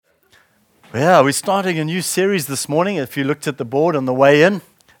Yeah, we're starting a new series this morning. If you looked at the board on the way in,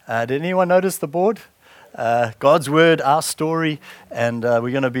 did anyone notice the board? God's Word, Our Story, and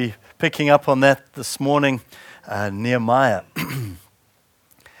we're going to be picking up on that this morning, Nehemiah.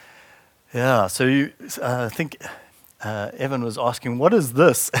 Yeah, so I think Evan was asking, what is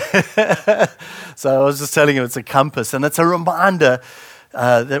this? So I was just telling him it's a compass, and it's a reminder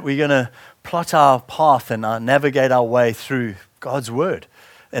that we're going to plot our path and navigate our way through God's Word.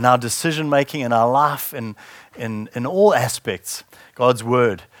 In our decision making, in our life, in all aspects, God's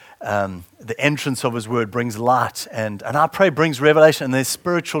Word, the entrance of His Word brings light, and I pray brings revelation, and there's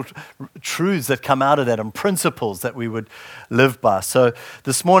spiritual truths that come out of that, and principles that we would live by. So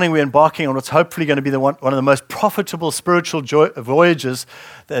this morning we're embarking on what's hopefully going to be one of the most profitable spiritual voyages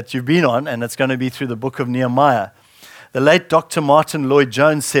that you've been on, and it's going to be through the book of Nehemiah. The late Dr. Martin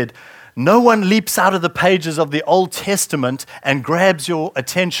Lloyd-Jones said, "No one leaps out of the pages of the Old Testament and grabs your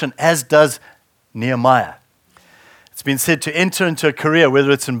attention as does Nehemiah." It's been said to enter into a career,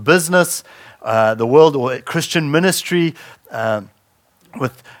 whether it's in business, the world, or Christian ministry,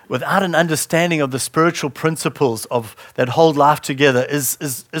 without an understanding of the spiritual principles that hold life together is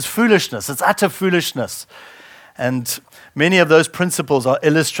foolishness. It's utter foolishness. And many of those principles are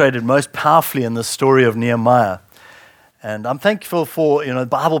illustrated most powerfully in the story of Nehemiah. And I'm thankful for the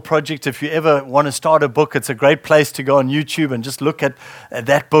Bible Project. If you ever want to start a book, it's a great place to go on YouTube and just look at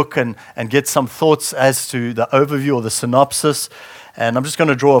that book and get some thoughts as to the overview or the synopsis. And I'm just going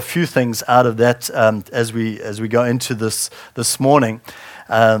to draw a few things out of that as we go into this morning.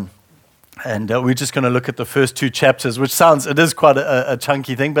 And we're just going to look at the first two chapters, which it is quite a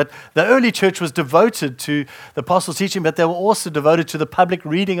chunky thing. But the early church was devoted to the apostles' teaching, but they were also devoted to the public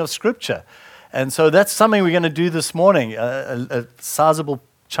reading of Scripture. And so that's something we're going to do this morning, a sizable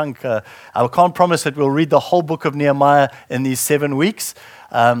chunk. I can't promise that we'll read the whole book of Nehemiah in these 7 weeks,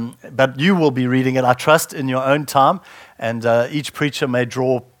 but you will be reading it, I trust, in your own time. And each preacher may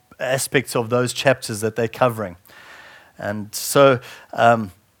draw aspects of those chapters that they're covering. And so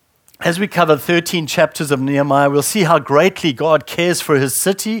as we cover 13 chapters of Nehemiah, we'll see how greatly God cares for His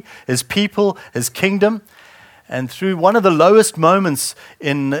city, His people, His kingdom. And through one of the lowest moments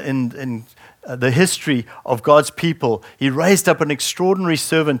in the history of God's people, He raised up an extraordinary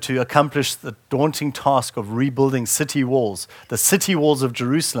servant to accomplish the daunting task of rebuilding city walls, the city walls of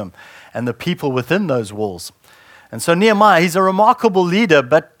Jerusalem, and the people within those walls. And so Nehemiah, he's a remarkable leader,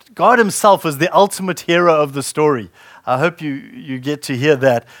 but God Himself is the ultimate hero of the story. I hope you get to hear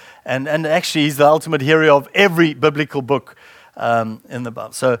that. And actually, He's the ultimate hero of every biblical book in the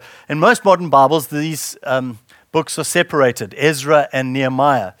Bible. So in most modern Bibles, these books are separated, Ezra and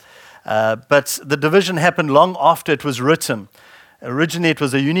Nehemiah. But the division happened long after it was written. Originally, it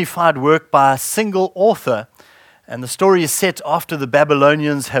was a unified work by a single author, and the story is set after the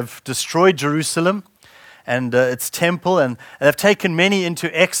Babylonians have destroyed Jerusalem and its temple, and they've taken many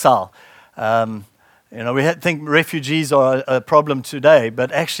into exile. We think refugees are a problem today,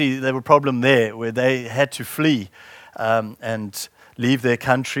 but actually they were a problem there, where they had to flee and leave their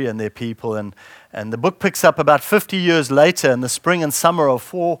country and their people. And the book picks up about 50 years later in the spring and summer of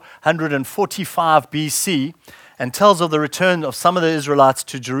 445 BC and tells of the return of some of the Israelites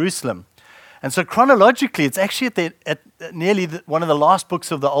to Jerusalem. And so chronologically, it's actually at nearly one of the last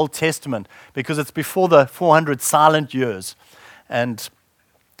books of the Old Testament, because it's before the 400 silent years. And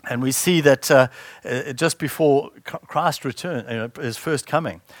we see that just before Christ's return, His first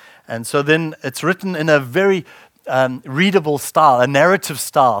coming. And so then it's written in a very readable style, a narrative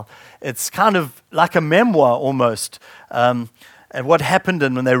style. It's kind of like a memoir almost, and what happened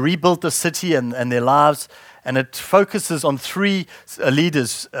and when they rebuilt the city and their lives. And it focuses on three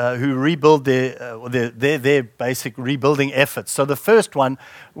leaders who rebuild their basic rebuilding efforts. So the first one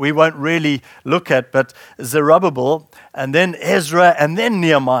we won't really look at, but Zerubbabel, and then Ezra, and then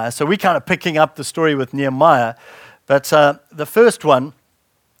Nehemiah. So we're kind of picking up the story with Nehemiah. But the first one,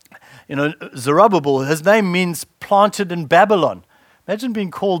 Zerubbabel, his name means planted in Babylon. Imagine being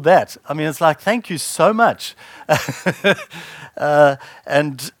called that. I mean, it's like, thank you so much.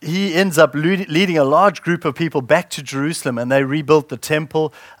 And he ends up leading a large group of people back to Jerusalem, and they rebuilt the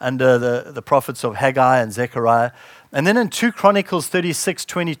temple under the prophets of Haggai and Zechariah. And then in 2 Chronicles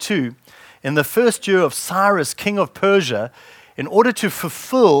 36:22, in the first year of Cyrus, king of Persia, in order to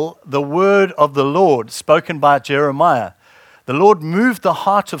fulfill the word of the Lord spoken by Jeremiah, the Lord moved the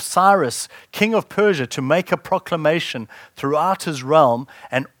heart of Cyrus, king of Persia, to make a proclamation throughout his realm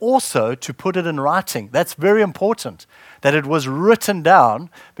and also to put it in writing. That's very important, that it was written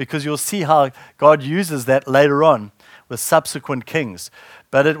down, because you'll see how God uses that later on with subsequent kings.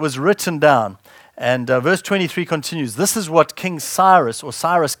 But it was written down. And verse 23 continues, this is what King Cyrus, or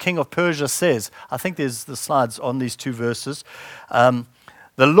Cyrus, king of Persia, says. I think there's the slides on these two verses. The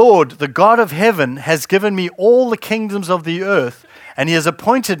Lord, the God of heaven, has given me all the kingdoms of the earth, and he has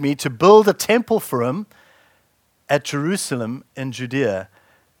appointed me to build a temple for him at Jerusalem in Judea.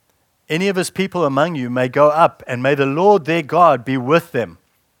 Any of his people among you may go up, and may the Lord their God be with them.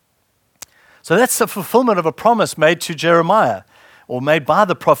 So that's the fulfillment of a promise made to Jeremiah, or made by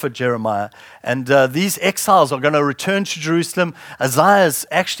the prophet Jeremiah. And these exiles are going to return to Jerusalem. Isaiah is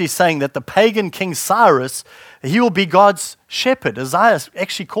actually saying that the pagan king Cyrus, he will be God's shepherd. Isaiah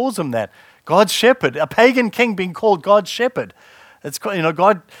actually calls him that, God's shepherd. A pagan king being called God's shepherd. It's,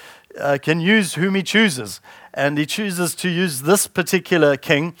 God can use whom he chooses, and he chooses to use this particular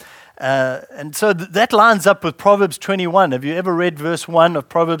king. And so that lines up with Proverbs 21. Have you ever read verse 1 of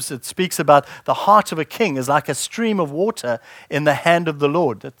Proverbs? It speaks about the heart of a king is like a stream of water in the hand of the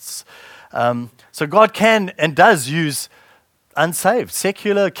Lord. So God can and does use unsaved,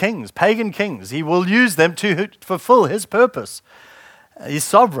 secular kings, pagan kings. He will use them to fulfill his purpose. He's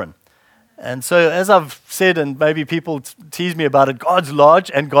sovereign. And so as I've said, and maybe people tease me about it, God's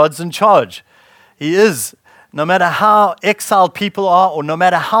large and God's in charge. He is. No matter how exiled people are, or no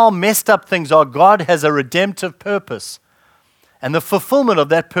matter how messed up things are, God has a redemptive purpose. And the fulfillment of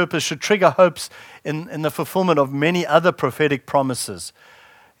that purpose should trigger hopes in the fulfillment of many other prophetic promises.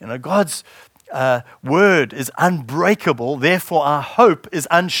 God's word is unbreakable, therefore our hope is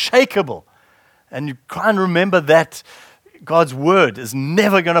unshakable. And you try and remember that God's word is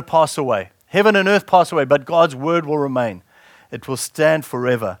never going to pass away. Heaven and earth pass away, but God's word will remain. It will stand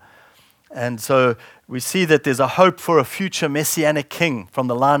forever. And so we see that there's a hope for a future messianic king from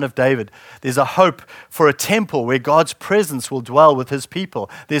the line of David. There's a hope for a temple where God's presence will dwell with his people.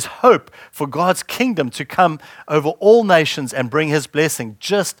 There's hope for God's kingdom to come over all nations and bring his blessing,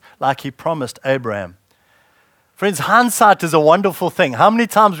 just like he promised Abraham. Friends, hindsight is a wonderful thing. How many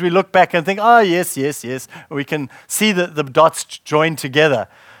times we look back and think, oh, yes. We can see the dots joined together.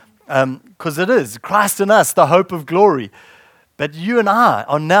 Because it is Christ in us, the hope of glory. But you and I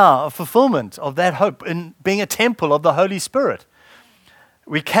are now a fulfillment of that hope in being a temple of the Holy Spirit.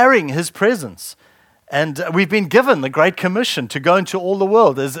 We're carrying his presence. And we've been given the Great Commission to go into all the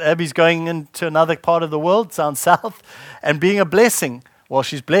world. As Abby's going into another part of the world, down south, and being a blessing. Well,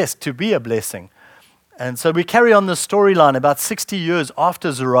 she's blessed to be a blessing. And so we carry on the storyline. About 60 years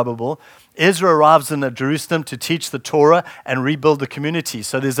after Zerubbabel, Ezra arrives in Jerusalem to teach the Torah and rebuild the community.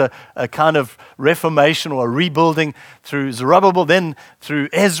 So there's a kind of reformation or a rebuilding through Zerubbabel, then through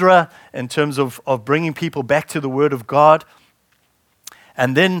Ezra in terms of bringing people back to the Word of God.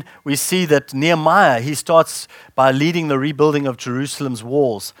 And then we see that Nehemiah, he starts by leading the rebuilding of Jerusalem's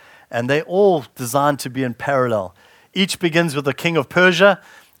walls. And they're all designed to be in parallel. Each begins with the king of Persia,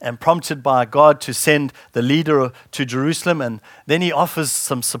 and prompted by God to send the leader to Jerusalem. And then he offers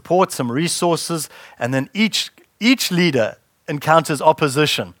some support, some resources, and then each leader encounters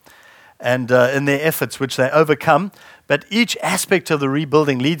opposition and in their efforts, which they overcome. But each aspect of the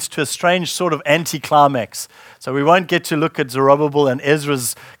rebuilding leads to a strange sort of anticlimax. So we won't get to look at Zerubbabel and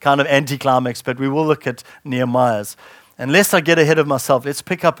Ezra's kind of anticlimax, but we will look at Nehemiah's. And lest I get ahead of myself, let's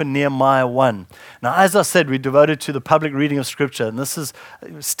pick up in Nehemiah 1. Now, as I said, we're devoted to the public reading of Scripture, and this is,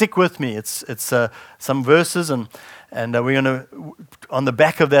 stick with me. It's some verses, and we're going to, on the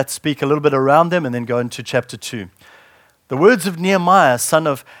back of that, speak a little bit around them, and then go into chapter 2. The words of Nehemiah, son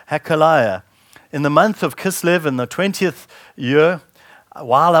of Hakaliah, in the month of Kislev, in the 20th year,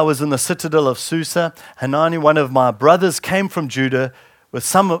 while I was in the citadel of Susa, Hanani, one of my brothers, came from Judah with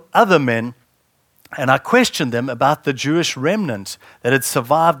some other men, and I questioned them about the Jewish remnant that had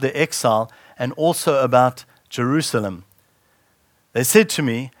survived the exile and also about Jerusalem. They said to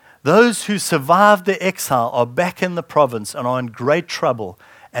me, those who survived the exile are back in the province and are in great trouble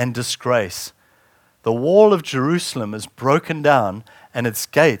and disgrace. The wall of Jerusalem is broken down and its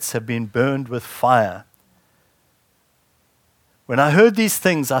gates have been burned with fire. When I heard these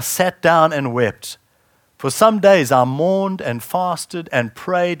things, I sat down and wept. For some days I mourned and fasted and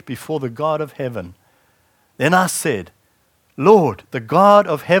prayed before the God of heaven. Then I said, Lord, the God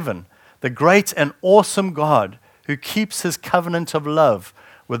of heaven, the great and awesome God who keeps his covenant of love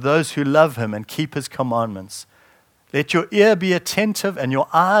with those who love him and keep his commandments. Let your ear be attentive and your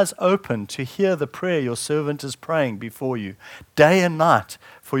eyes open to hear the prayer your servant is praying before you, day and night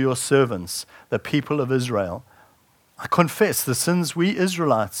for your servants, the people of Israel. I confess the sins we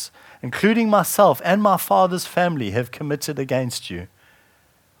Israelites, including myself and my father's family, have committed against you.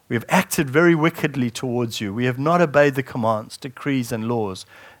 We have acted very wickedly towards you. We have not obeyed the commands, decrees, and laws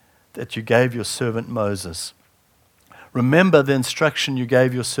that you gave your servant Moses. Remember the instruction you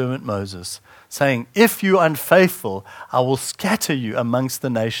gave your servant Moses, saying, if you are unfaithful, I will scatter you amongst the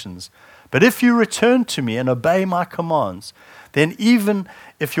nations. But if you return to me and obey my commands, then even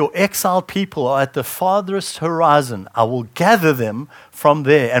if your exiled people are at the farthest horizon, I will gather them from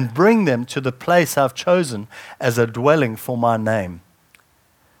there and bring them to the place I've chosen as a dwelling for my name.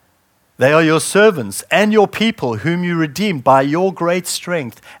 They are your servants and your people whom you redeemed by your great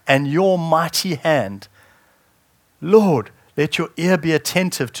strength and your mighty hand. Lord, let your ear be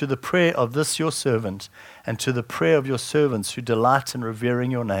attentive to the prayer of this your servant and to the prayer of your servants who delight in revering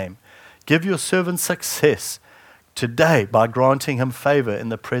your name. Give your servant success today by granting him favor in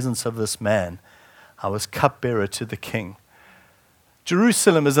the presence of this man. I was cupbearer to the king.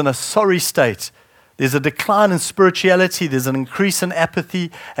 Jerusalem is in a sorry state. There's a decline in spirituality, there's an increase in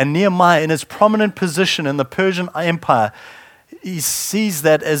apathy, and Nehemiah, in his prominent position in the Persian Empire, he sees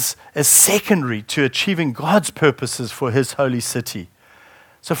that as secondary to achieving God's purposes for his holy city.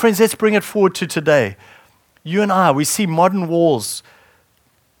 So friends, let's bring it forward to today. You and I, we see modern walls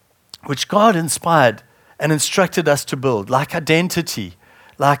which God inspired and instructed us to build, like identity,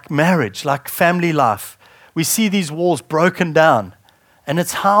 like marriage, like family life. We see these walls broken down, and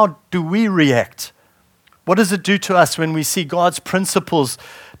it's how do we react? What does it do to us when we see God's principles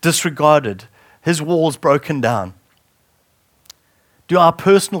disregarded, his walls broken down? Do our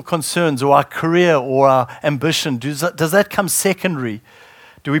personal concerns or our career or our ambition, does that come secondary?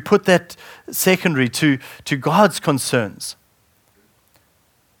 Do we put that secondary to God's concerns?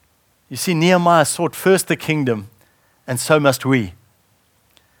 You see, Nehemiah sought first the kingdom, and so must we.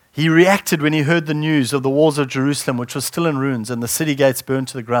 He reacted when he heard the news of the walls of Jerusalem, which was still in ruins, and the city gates burned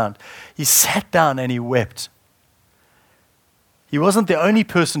to the ground. He sat down and he wept. He wasn't the only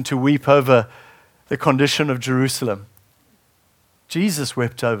person to weep over the condition of Jerusalem. Jesus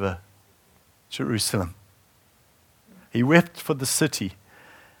wept over Jerusalem. He wept for the city.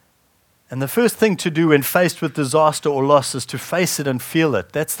 And the first thing to do when faced with disaster or loss is to face it and feel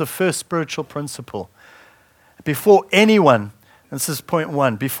it. That's the first spiritual principle. Before anyone, this is point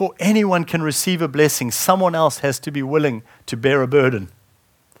one, before anyone can receive a blessing, someone else has to be willing to bear a burden.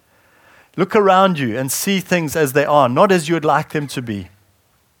 Look around you and see things as they are, not as you would like them to be.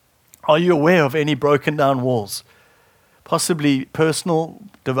 Are you aware of any broken down walls? Possibly personal,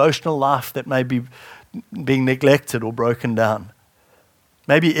 devotional life that may be being neglected or broken down.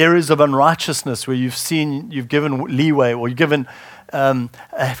 Maybe areas of unrighteousness where you've given leeway or you've given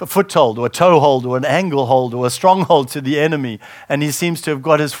a foothold or a toehold or an anglehold or a stronghold to the enemy, and he seems to have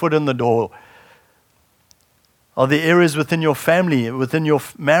got his foot in the door. Are there areas within your family, within your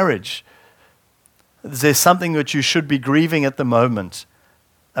marriage? Is there something that you should be grieving at the moment?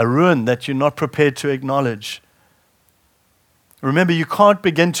 A ruin that you're not prepared to acknowledge? Remember, you can't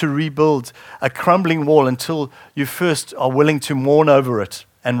begin to rebuild a crumbling wall until you first are willing to mourn over it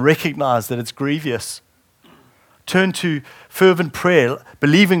and recognize that it's grievous. Turn to fervent prayer,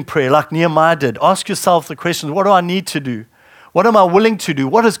 believing prayer like Nehemiah did. Ask yourself the questions, what do I need to do? What am I willing to do?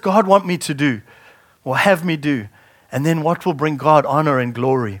 What does God want me to do or have me do? And then what will bring God honor and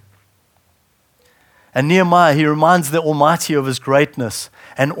glory? And Nehemiah, he reminds the Almighty of his greatness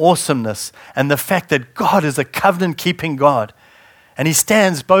and awesomeness and the fact that God is a covenant-keeping God. And he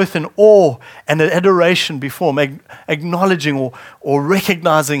stands both in awe and in adoration before him, acknowledging or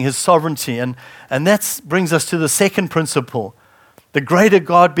recognizing his sovereignty. And that brings us to the second principle. The greater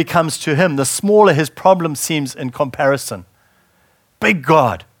God becomes to him, the smaller his problem seems in comparison. Big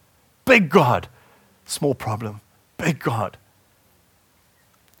God, small problem, big God.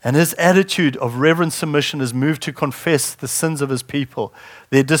 And his attitude of reverent submission is moved to confess the sins of his people,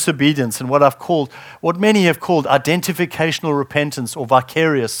 their disobedience, and what many have called identificational repentance or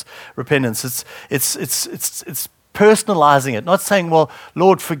vicarious repentance. It's personalizing it, not saying, well,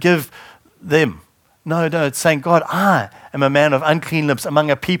 Lord, forgive them. No, it's saying, God, I am a man of unclean lips among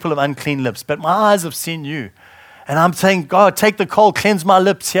a people of unclean lips, but my eyes have seen you. And I'm saying, God, take the coal, cleanse my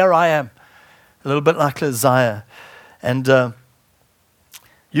lips, here I am. A little bit like Isaiah. And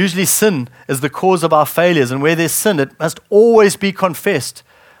usually sin is the cause of our failures, and where there's sin, it must always be confessed.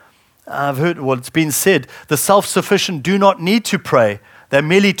 I've heard it's been said, the self-sufficient do not need to pray, they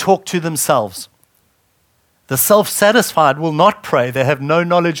merely talk to themselves. The self-satisfied will not pray, they have no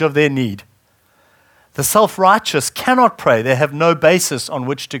knowledge of their need. The self-righteous cannot pray, they have no basis on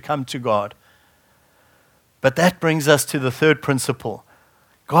which to come to God. But that brings us to the third principle.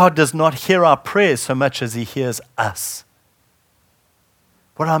 God does not hear our prayers so much as he hears us.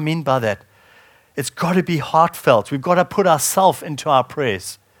 What do I mean by that? It's got to be heartfelt. We've got to put ourselves into our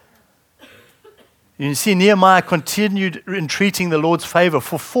prayers. You see, Nehemiah continued entreating the Lord's favor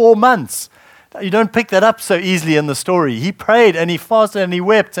for 4 months. You don't pick that up so easily in the story. He prayed and he fasted and he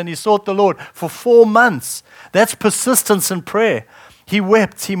wept and he sought the Lord for 4 months. That's persistence in prayer. He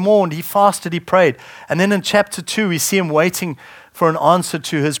wept, he mourned, he fasted, he prayed. And then in chapter 2, we see him waiting for an answer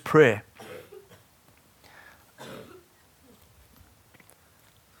to his prayer.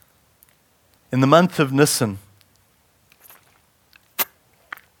 In the month of Nisan,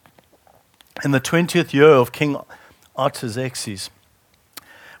 in the 20th year of King Artaxerxes,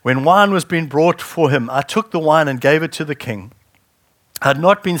 when wine was being brought for him, I took the wine and gave it to the king. I had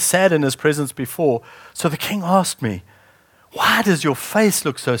not been sad in his presence before, so the king asked me, "Why does your face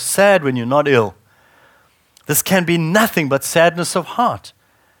look so sad when you're not ill? This can be nothing but sadness of heart."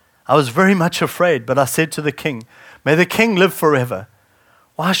 I was very much afraid, but I said to the king, "May the king live forever.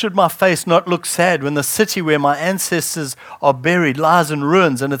 Why should my face not look sad when the city where my ancestors are buried lies in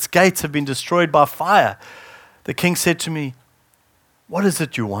ruins and its gates have been destroyed by fire?" The king said to me, "What is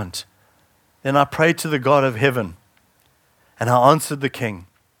it you want?" Then I prayed to the God of heaven, and I answered the king,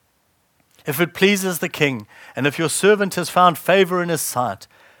 "If it pleases the king, and if your servant has found favor in his sight,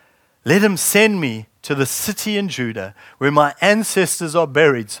 let him send me to the city in Judah where my ancestors are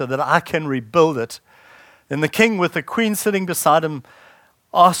buried so that I can rebuild it." Then the king, with the queen sitting beside him,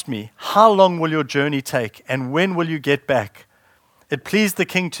 asked me, "How long will your journey take, and when will you get back?" It pleased the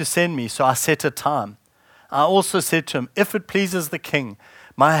king to send me, so I set a time. I also said to him, "If it pleases the king,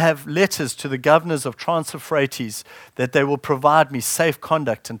 may I have letters to the governors of Trans-Euphrates that they will provide me safe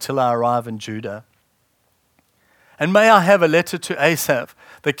conduct until I arrive in Judah. And may I have a letter to Asaph,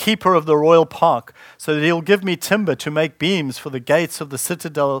 the keeper of the royal park, so that he'll give me timber to make beams for the gates of the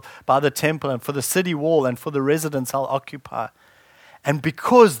citadel by the temple and for the city wall and for the residence I'll occupy." And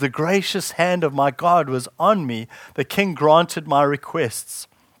because the gracious hand of my God was on me, the king granted my requests.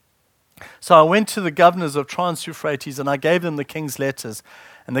 So I went to the governors of Trans-Euphrates and I gave them the king's letters.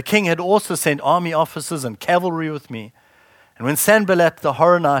 And the king had also sent army officers and cavalry with me. And when Sanballat the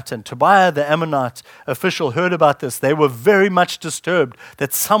Horonite and Tobiah the Ammonite official heard about this, they were very much disturbed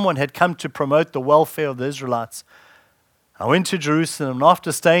that someone had come to promote the welfare of the Israelites. I went to Jerusalem, and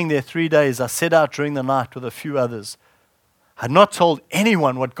after staying there 3 days, I set out during the night with a few others. I had not told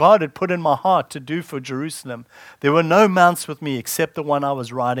anyone what God had put in my heart to do for Jerusalem. There were no mounts with me except the one I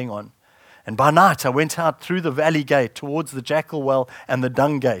was riding on. And by night I went out through the valley gate towards the jackal well and the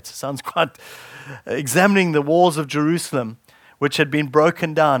dung gate. Sounds quite examining the walls of Jerusalem, which had been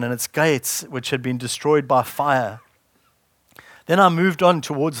broken down, and its gates, which had been destroyed by fire. Then I moved on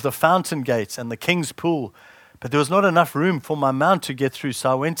towards the fountain gate and the king's pool, but there was not enough room for my mount to get through,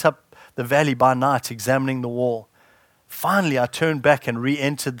 so I went up the valley by night, examining the wall. Finally, I turned back and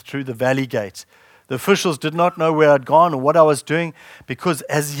re-entered through the valley gate. The officials did not know where I'd gone or what I was doing, because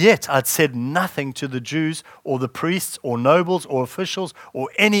as yet I'd said nothing to the Jews or the priests or nobles or officials or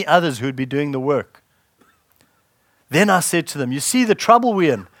any others who would be doing the work. Then I said to them, "You see the trouble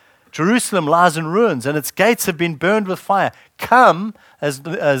we're in. Jerusalem lies in ruins and its gates have been burned with fire. Come, as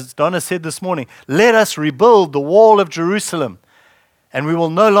Donna said this morning, let us rebuild the wall of Jerusalem, and we will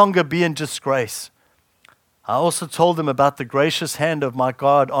no longer be in disgrace." I also told them about the gracious hand of my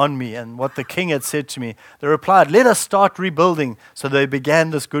God on me and what the king had said to me. They replied, "Let us start rebuilding." So they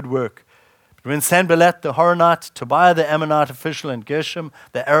began this good work. But when Sanballat the Horonite, Tobiah the Ammonite official, and Geshem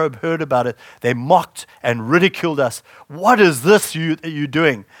the Arab heard about it, they mocked and ridiculed us. "What is this you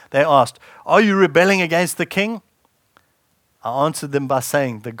doing?" they asked. "Are you rebelling against the king?" I answered them by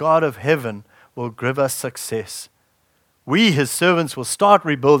saying, "The God of heaven will give us success. We, his servants, will start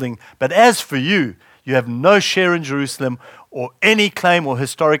rebuilding, but as for you, you have no share in Jerusalem or any claim or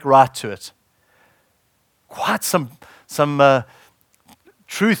historic right to it." Quite some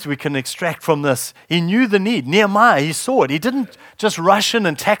truth we can extract from this. He knew the need. Nehemiah, he saw it. He didn't just rush in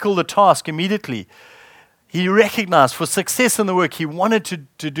and tackle the task immediately. He recognized for success in the work he wanted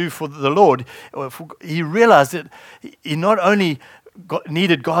to do for the Lord, he realized that he not only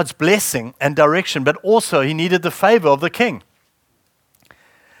needed God's blessing and direction, but also he needed the favor of the king.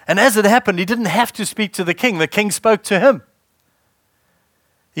 And as it happened, he didn't have to speak to the king. The king spoke to him.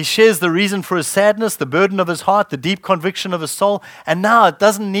 He shares the reason for his sadness, the burden of his heart, the deep conviction of his soul, and now it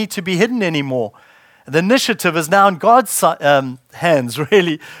doesn't need to be hidden anymore. The initiative is now in God's hands,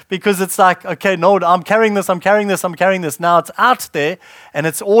 really, because it's like, okay, no, I'm carrying this. Now it's out there, and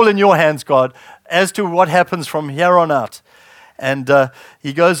it's all in your hands, God, as to what happens from here on out. And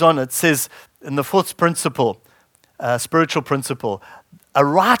he goes on, it says, in the fourth principle, spiritual principle, a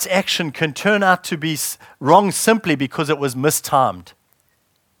right action can turn out to be wrong simply because it was mistimed.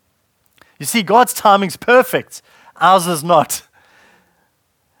 You see, God's timing's perfect. Ours is not.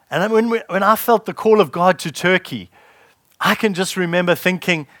 And when I felt the call of God to Turkey, I can just remember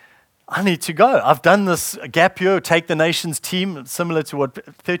thinking, I need to go. I've done this gap year, Take the Nations team, similar to what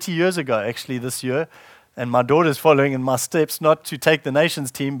 30 years ago, actually, this year. And my daughter's following in my steps, not to Take the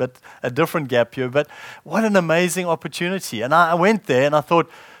Nations team, but a different gap year. But what an amazing opportunity. And I went there and I thought,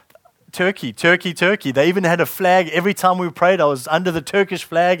 Turkey, Turkey, Turkey. They even had a flag. Every time we prayed, I was under the Turkish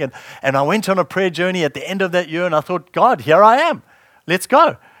flag. And I went on a prayer journey at the end of that year. And I thought, God, here I am. Let's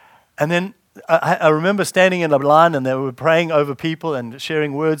go. And then I remember standing in a line and they were praying over people and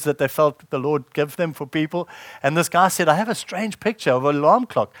sharing words that they felt the Lord give them for people. And this guy said, I have a strange picture of an alarm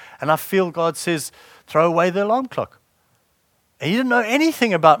clock. And I feel God says, throw away the alarm clock. And he didn't know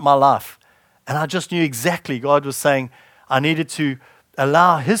anything about my life. And I just knew exactly God was saying I needed to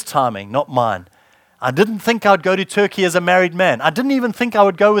allow his timing, not mine. I didn't think I'd go to Turkey as a married man. I didn't even think I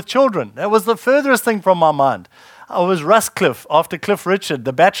would go with children. That was the furthest thing from my mind. I was Ruscliffe, after Cliff Richard,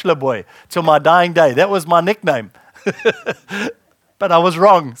 the bachelor boy, till my dying day. That was my nickname. But I was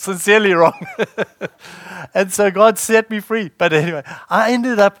wrong, sincerely wrong. And so God set me free. But anyway, I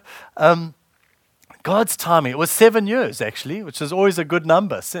ended up, God's timing, it was 7 years actually, which is always a good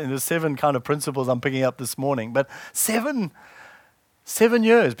number. There's 7 kind of principles I'm picking up this morning. But 7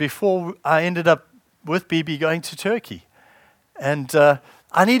 years before I ended up with BB going to Turkey. And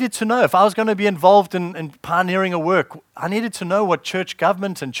I needed to know if I was going to be involved in pioneering a work, I needed to know what church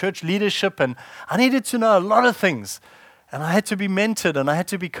government and church leadership, and I needed to know a lot of things. And I had to be mentored, and I had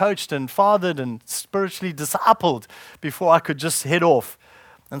to be coached and fathered and spiritually discipled before I could just head off.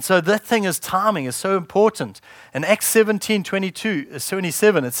 And so that thing is timing is so important. In Acts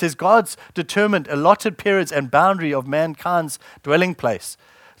 17:27, it says, God's determined allotted periods and boundary of mankind's dwelling place.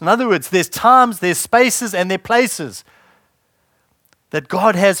 In other words, there's times, there's spaces, and there's places that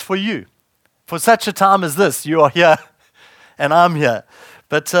God has for you. For such a time as this, you are here and I'm here.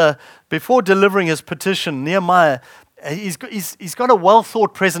 But before delivering his petition, Nehemiah, he's got a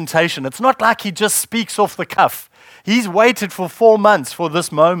well-thought presentation. It's not like he just speaks off the cuff. He's waited for 4 months for this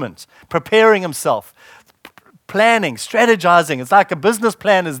moment, preparing himself, planning, strategizing. It's like a business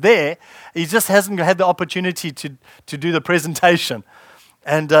plan is there. He just hasn't had the opportunity to do the presentation.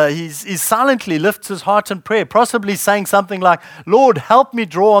 And he silently lifts his heart in prayer, possibly saying something like, Lord, help me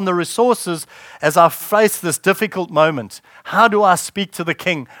draw on the resources as I face this difficult moment. How do I speak to the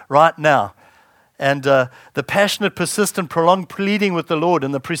king right now? And the passionate, persistent, prolonged pleading with the Lord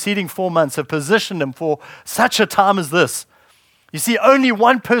in the preceding 4 months have positioned him for such a time as this. You see, only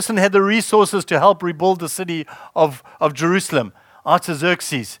one person had the resources to help rebuild the city of Jerusalem.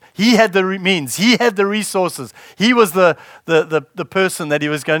 Artaxerxes. He had the means. He had the resources. He was the person that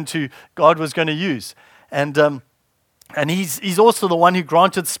God was going to use. And he's also the one who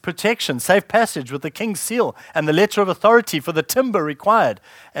granted protection, safe passage with the king's seal and the letter of authority for the timber required,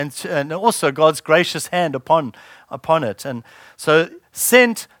 and also God's gracious hand upon it. And so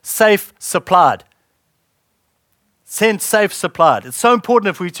sent, safe, supplied. Sent, safe, supplied. It's so important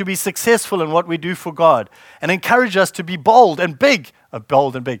if we're to be successful in what we do for God, and encourage us to be bold and big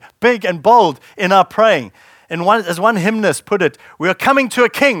and bold in our praying. And as one hymnist put it, we are coming to a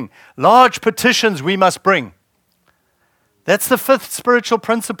king, large petitions we must bring. That's the 5th spiritual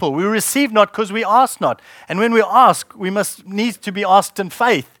principle. We receive not because we ask not. And when we ask, we need to be asked in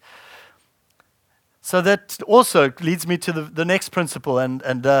faith. So that also leads me to the next principle. And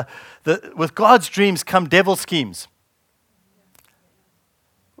with God's dreams come devil schemes.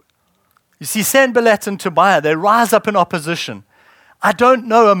 You see, Sanballat and Tobiah, they rise up in opposition. I don't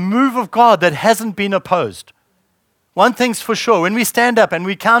know a move of God that hasn't been opposed. One thing's for sure, when we stand up and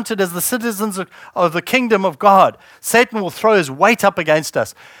we count it as the citizens of the kingdom of God, Satan will throw his weight up against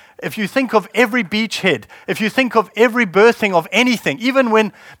us. If you think of every beachhead, if you think of every birthing of anything, even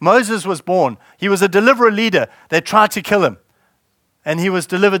when Moses was born, he was a deliverer leader. They tried to kill him, and he was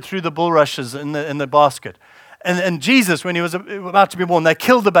delivered through the bulrushes in the basket. And Jesus, when he was about to be born, they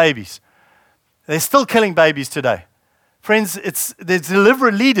killed the babies. They're still killing babies today. Friends, there's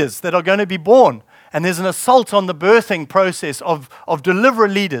deliverer leaders that are going to be born, and there's an assault on the birthing process of deliverer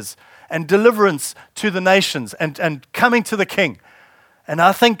leaders and deliverance to the nations and coming to the king. And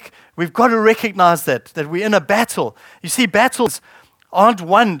I think we've got to recognize that we're in a battle. You see, battles aren't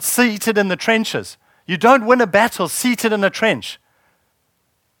won seated in the trenches. You don't win a battle seated in a trench.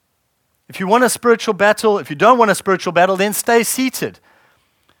 If you want a spiritual battle, if you don't want a spiritual battle, then stay seated.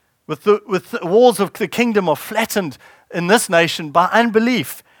 With the walls of the kingdom are flattened in this nation by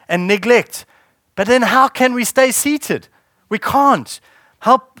unbelief and neglect. But then how can we stay seated? We can't.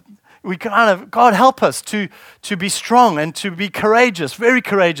 God help us to be strong and to be courageous, very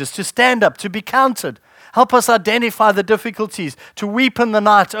courageous, to stand up, to be counted. Help us identify the difficulties, to weep in the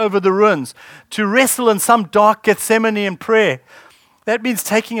night over the ruins, to wrestle in some dark Gethsemane in prayer, That means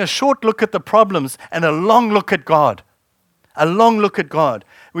taking a short look at the problems and a long look at God. A long look at God.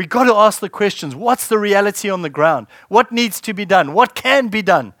 We've got to ask the questions. What's the reality on the ground? What needs to be done? What can be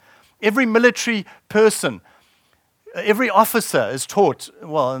done? Every military person, every officer is taught,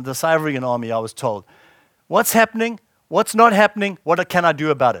 well, in the South African Army, I was told, what's happening? What's not happening? What can I do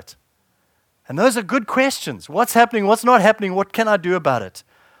about it? And those are good questions. What's happening? What's not happening? What can I do about it?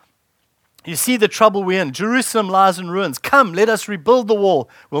 You see the trouble we're in. Jerusalem lies in ruins. Come, let us rebuild the wall.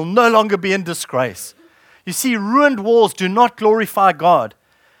 We'll no longer be in disgrace. You see, ruined walls do not glorify God.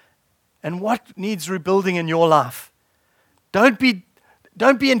 And what needs rebuilding in your life? Don't be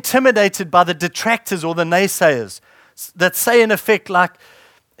intimidated by the detractors or the naysayers that say, in effect, like,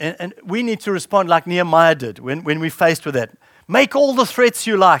 and we need to respond like Nehemiah did when we're faced with that. Make all the threats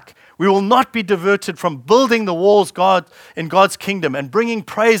you like. We will not be diverted from building the walls in God's kingdom and bringing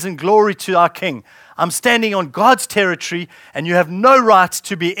praise and glory to our King. I'm standing on God's territory, and you have no right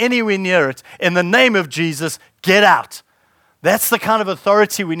to be anywhere near it. In the name of Jesus, get out. That's the kind of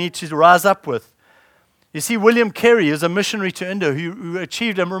authority we need to rise up with. You see, William Carey is a missionary to India who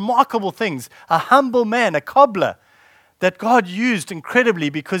achieved remarkable things. A humble man, a cobbler, that God used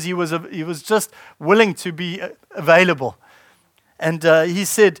incredibly because he was just willing to be available. And he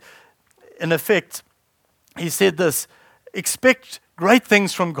said, in effect, he said this: expect great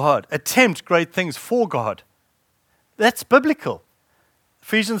things from God. Attempt great things for God. That's biblical.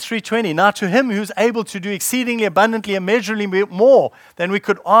 Ephesians 3:20, now to him who's able to do exceedingly abundantly, immeasurably more than we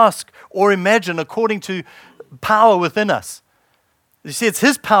could ask or imagine, according to power within us. You see, it's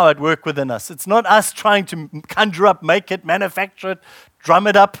his power at work within us. It's not us trying to conjure up, make it, manufacture it, drum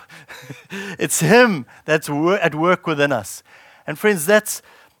it up. It's him that's at work within us. And friends, that's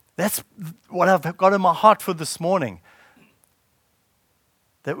what I've got in my heart for this morning.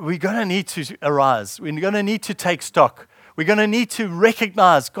 That we're going to need to arise. We're going to need to take stock. We're going to need to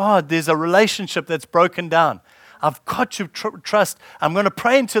recognize, God, there's a relationship that's broken down. I've got to trust. I'm going to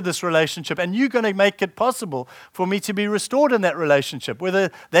pray into this relationship, and you're going to make it possible for me to be restored in that relationship.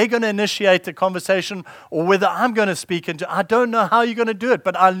 Whether they're going to initiate the conversation or whether I'm going to speak into, I don't know how you're going to do it,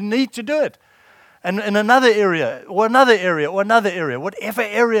 but I need to do it. And in another area, or another area, or another area, whatever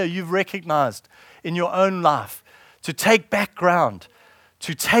area you've recognized in your own life, to take back ground,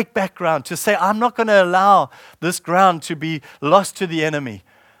 to say, I'm not going to allow this ground to be lost to the enemy.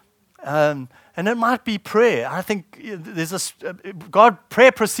 And it might be prayer. I think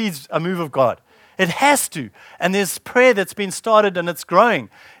prayer precedes a move of God. It has to. And there's prayer that's been started and it's growing.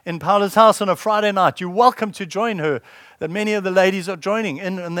 In Paula's house on a Friday night, you're welcome to join her. That many of the ladies are joining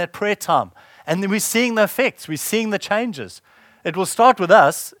in that prayer time. And then we're seeing the effects. We're seeing the changes. It will start with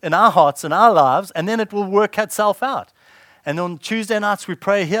us, in our hearts, in our lives, and then it will work itself out. And on Tuesday nights, we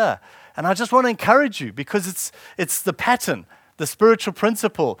pray here. And I just want to encourage you because it's the pattern, the spiritual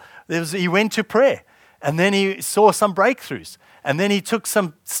principle. He went to prayer, and then he saw some breakthroughs. And then he took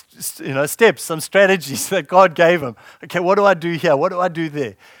some steps, some strategies that God gave him. Okay, what do I do here? What do I do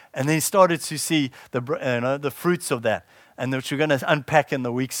there? And then he started to see the fruits of that, and which we're going to unpack in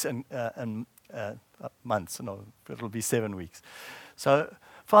the weeks and months. No, it'll be 7 weeks. So,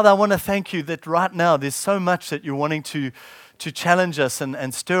 Father, I want to thank you that right now there's so much that you're wanting to challenge us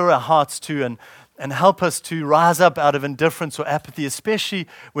and stir our hearts to and help us to rise up out of indifference or apathy, especially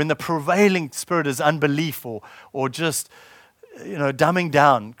when the prevailing spirit is unbelief or just dumbing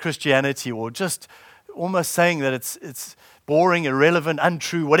down Christianity, or just almost saying that it's boring, irrelevant,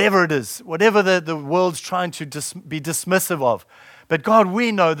 untrue, whatever it is, whatever the world's trying to be dismissive of. But God,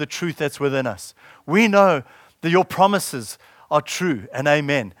 we know the truth that's within us. We know that your promises are true and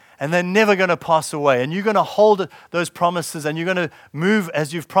amen. And they're never going to pass away. And you're going to hold those promises, and you're going to move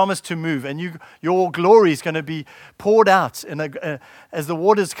as you've promised to move. And your glory is going to be poured out as the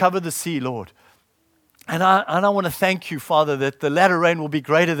waters cover the sea, Lord. And I want to thank you, Father, that the latter rain will be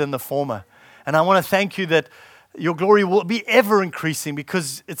greater than the former. And I want to thank you that your glory will be ever increasing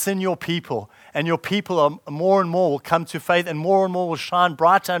because it's in your people. And your people are more and more will come to faith, and more will shine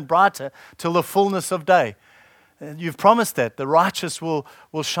brighter and brighter till the fullness of day. You've promised that the righteous will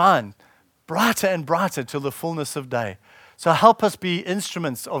shine brighter and brighter till the fullness of day. So help us be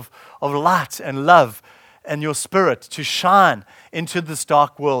instruments of light and love and your spirit to shine into this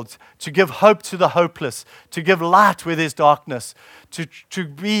dark world, to give hope to the hopeless, to give light where there's darkness, to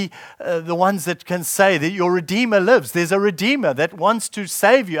be the ones that can say that your Redeemer lives. There's a Redeemer that wants to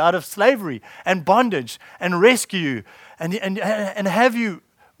save you out of slavery and bondage and rescue you and have you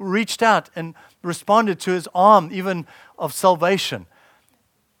reached out and responded to his arm even of salvation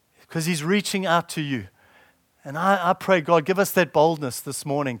because he's reaching out to you. And I pray, God, give us that boldness this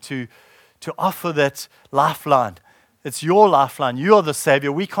morning to offer that lifeline It's your lifeline. You are the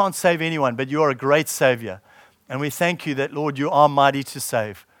Savior. We can't save anyone, but you are a great Savior. And we thank you that, Lord, you are mighty to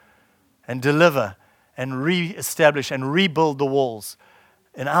save and deliver and reestablish and rebuild the walls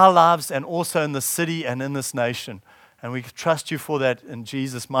in our lives and also in the city and in this nation. And we trust you for that in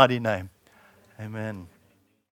Jesus' mighty name. Amen.